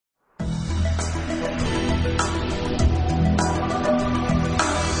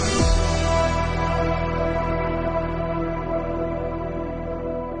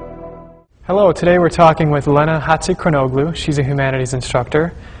Hello, today we're talking with Lena Hatzichronoglou. She's a humanities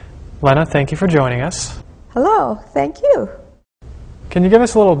instructor. Lena, thank you for joining us. Hello, thank you. Can you give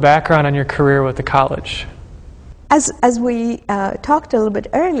us a little background on your career with the college? As we talked a little bit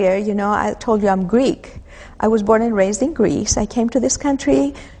earlier, I told you I'm Greek. I was born and raised in Greece. I came to this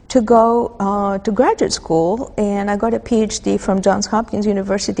country to go to graduate school, and I got a PhD from Johns Hopkins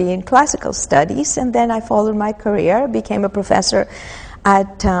University in classical studies, and then I followed my career, became a professor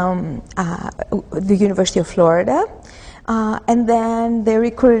at the University of Florida. And then they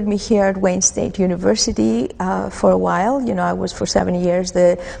recruited me here at Wayne State University for a while. I was for 7 years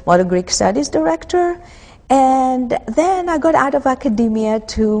the Modern Greek Studies Director. And then I got out of academia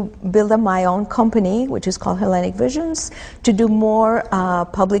to build up my own company, which is called Hellenic Visions, to do more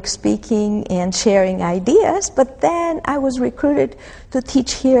public speaking and sharing ideas. But then I was recruited to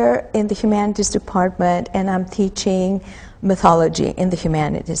teach here in the Humanities Department, and I'm teaching mythology in the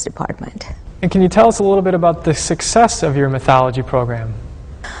Humanities Department. And can you tell us a little bit about the success of your mythology program?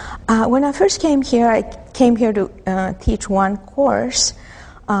 When I first came here, I came here to teach one course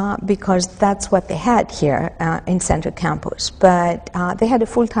because that's what they had here in Central Campus. But they had a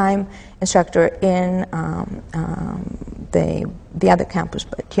full-time instructor in the other campus.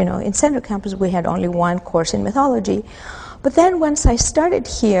 But in Central Campus we had only one course in mythology. But then once I started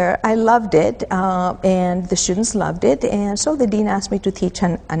here, I loved it, and the students loved it, and so the dean asked me to teach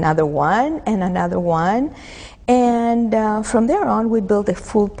another one and another one. And from there on, we built a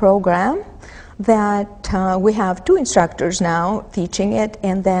full program that we have 2 instructors now teaching it,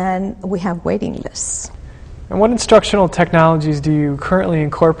 and then we have waiting lists. And what instructional technologies do you currently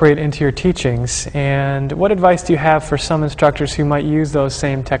incorporate into your teachings, and what advice do you have for some instructors who might use those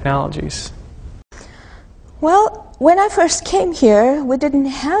same technologies? Well, when I first came here, we didn't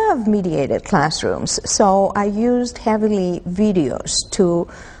have mediated classrooms, so I used heavily videos to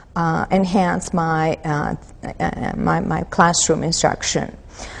enhance my my classroom instruction.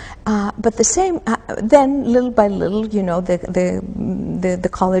 But then little by little, the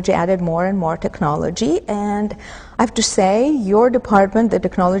college added more and more technology, and I have to say, your department, the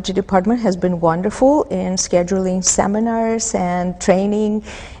technology department, has been wonderful in scheduling seminars and training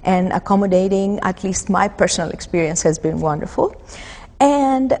and accommodating. At least my personal experience has been wonderful.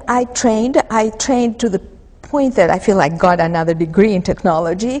 And I trained to the point that I feel like I got another degree in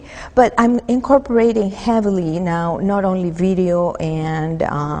technology, but I'm incorporating heavily now not only video and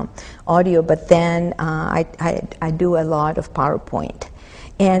audio, but then I do a lot of PowerPoint.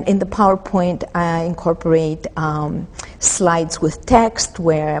 And in the PowerPoint, I incorporate slides with text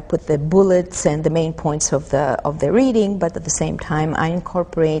where I put the bullets and the main points of the reading, but at the same time, I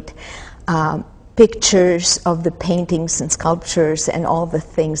incorporate pictures of the paintings and sculptures and all the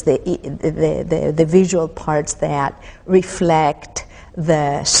things, the visual parts that reflect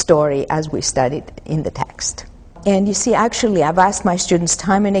the story as we studied in the text. And you see, actually, I've asked my students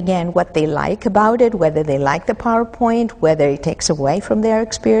time and again what they like about it, whether they like the PowerPoint, whether it takes away from their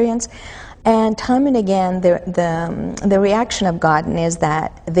experience. And time and again, the reaction I've gotten is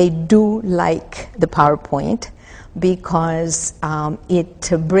that they do like the PowerPoint because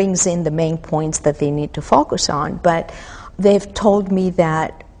it brings in the main points that they need to focus on. But they've told me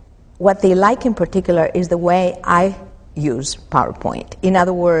that what they like in particular is the way I use PowerPoint. In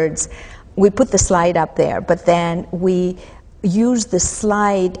other words, we put the slide up there, but then we use the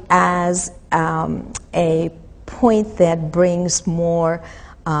slide as a point that brings more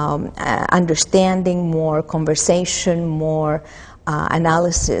understanding, more conversation, more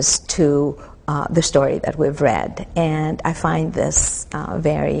analysis to the story that we've read. And I find this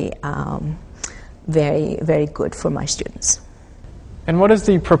very, very good for my students. And what is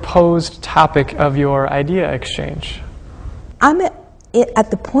the proposed topic of your idea exchange? I'm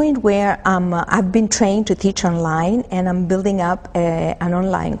at the point where I've been trained to teach online, and I'm building up an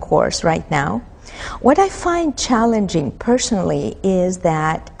online course right now. What I find challenging personally is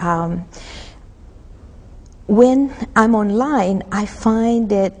that when I'm online, I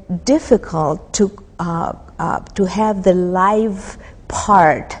find it difficult to have the live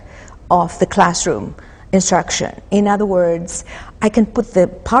part of the classroom instruction. In other words, I can put the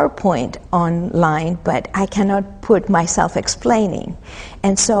PowerPoint online, but I cannot put myself explaining.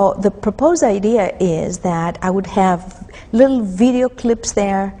 And so the proposed idea is that I would have little video clips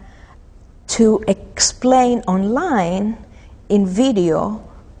there to explain online in video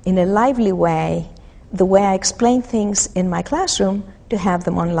in a lively way, the way I explain things in my classroom, to have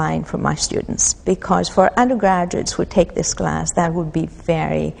them online for my students. Because for undergraduates who take this class, that would be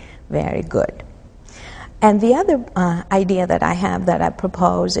very, very good. And the other idea that I have that I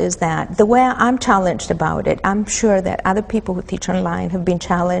propose is that the way I'm challenged about it, I'm sure that other people who teach online have been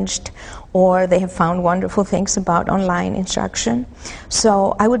challenged or they have found wonderful things about online instruction.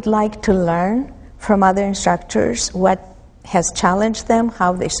 So I would like to learn from other instructors what has challenged them,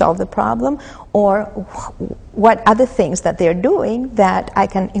 how they solve the problem, or what other things that they're doing that I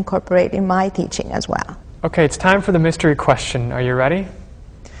can incorporate in my teaching as well. Okay, it's time for the mystery question. Are you ready?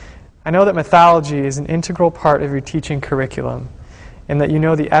 I know that mythology is an integral part of your teaching curriculum and that you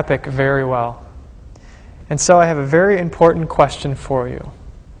know the epic very well. And so I have a very important question for you.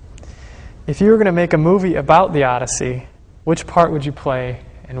 If you were going to make a movie about the Odyssey, which part would you play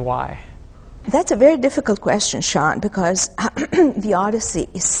and why? That's a very difficult question, Sean, because the Odyssey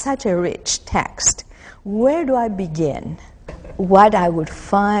is such a rich text. Where do I begin? What I would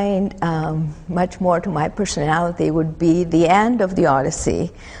find much more to my personality would be the end of the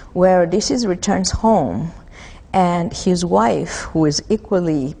Odyssey, where Odysseus returns home and his wife, who is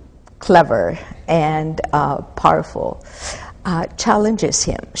equally clever and powerful, challenges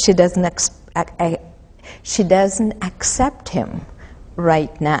him. She doesn't accept him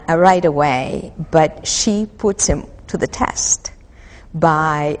right away, but she puts him to the test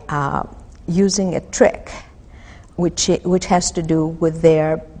by using a trick, which has to do with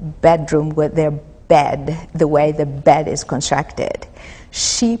their bedroom, with their bed, the way the bed is constructed.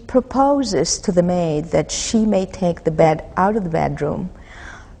 She proposes to the maid that she may take the bed out of the bedroom,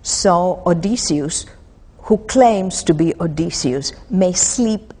 so Odysseus, who claims to be Odysseus, may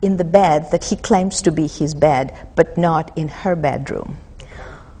sleep in the bed that he claims to be his bed, but not in her bedroom,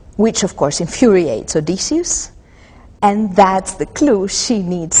 which of course infuriates Odysseus. And that's the clue she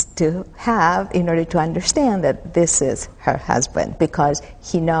needs to have in order to understand that this is her husband, because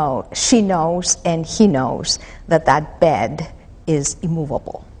she knows and he knows that that bed is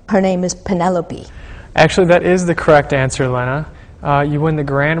immovable. Her name is Penelope. Actually, that is the correct answer, Lena. You win the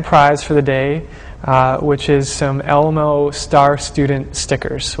grand prize for the day, which is some Elmo Star Student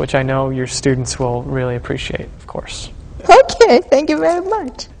stickers, which I know your students will really appreciate, of course. Okay, thank you very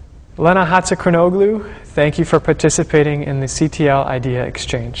much. Lena Hatzichronoglou, thank you for participating in the CTL Idea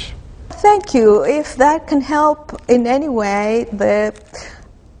Exchange. Thank you. If that can help in any way the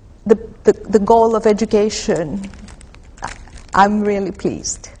goal of education, I'm really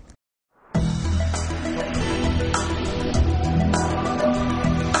pleased.